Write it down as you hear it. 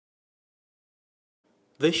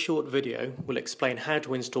This short video will explain how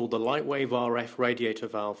to install the Lightwave RF radiator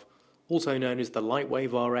valve, also known as the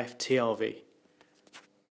Lightwave RF TRV.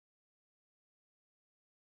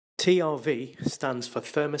 TRV stands for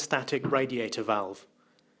Thermostatic Radiator Valve.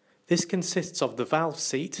 This consists of the valve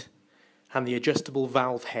seat and the adjustable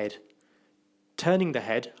valve head. Turning the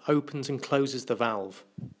head opens and closes the valve.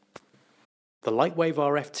 The Lightwave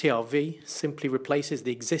RF TRV simply replaces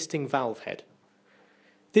the existing valve head.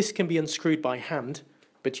 This can be unscrewed by hand,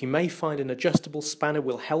 but you may find an adjustable spanner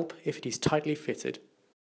will help if it is tightly fitted.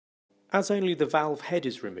 As only the valve head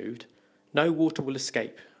is removed, no water will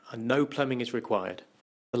escape and no plumbing is required.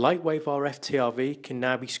 The Lightwave RF TRV can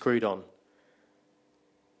now be screwed on.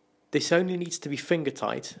 This only needs to be finger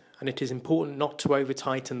tight, and it is important not to over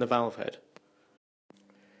tighten the valve head.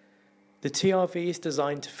 The TRV is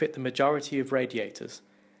designed to fit the majority of radiators.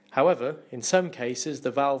 However, in some cases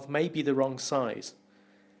the valve may be the wrong size.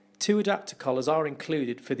 2 adapter collars are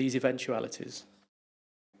included for these eventualities.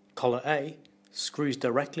 Collar A screws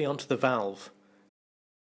directly onto the valve.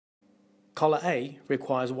 Collar A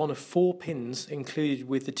requires one of 4 pins included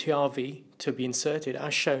with the TRV to be inserted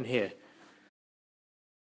as shown here.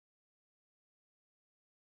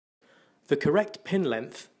 The correct pin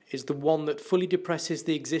length is the one that fully depresses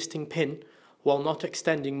the existing pin while not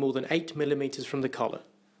extending more than 8 mm from the collar.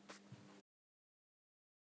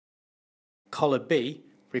 Collar B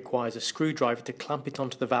requires a screwdriver to clamp it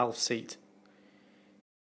onto the valve seat.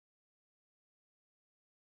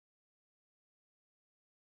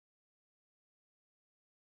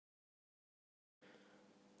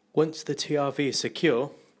 Once the TRV is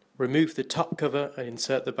secure, remove the top cover and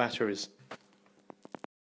insert the batteries.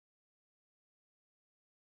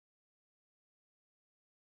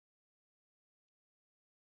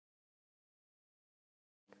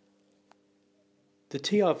 The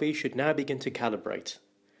TRV should now begin to calibrate.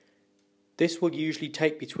 This will usually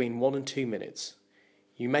take between 1 and 2 minutes.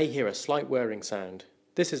 You may hear a slight whirring sound.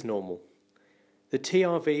 This is normal. The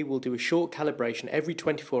TRV will do a short calibration every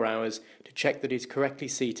 24 hours to check that it is correctly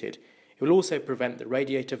seated. It will also prevent the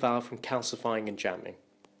radiator valve from calcifying and jamming.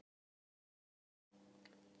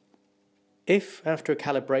 If, after a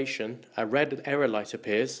calibration, a red error light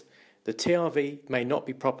appears, the TRV may not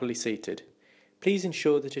be properly seated. Please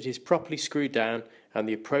ensure that it is properly screwed down and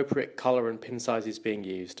the appropriate collar and pin size is being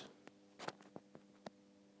used.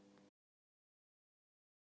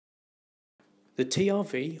 The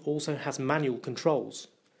TRV also has manual controls.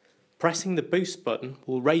 Pressing the boost button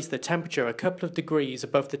will raise the temperature a couple of degrees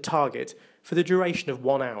above the target for the duration of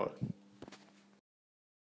 1 hour.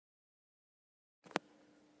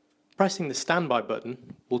 Pressing the standby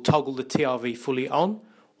button will toggle the TRV fully on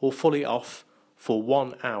or fully off for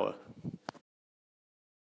 1 hour.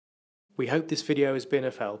 We hope this video has been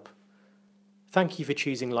of help. Thank you for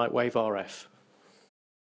choosing Lightwave RF.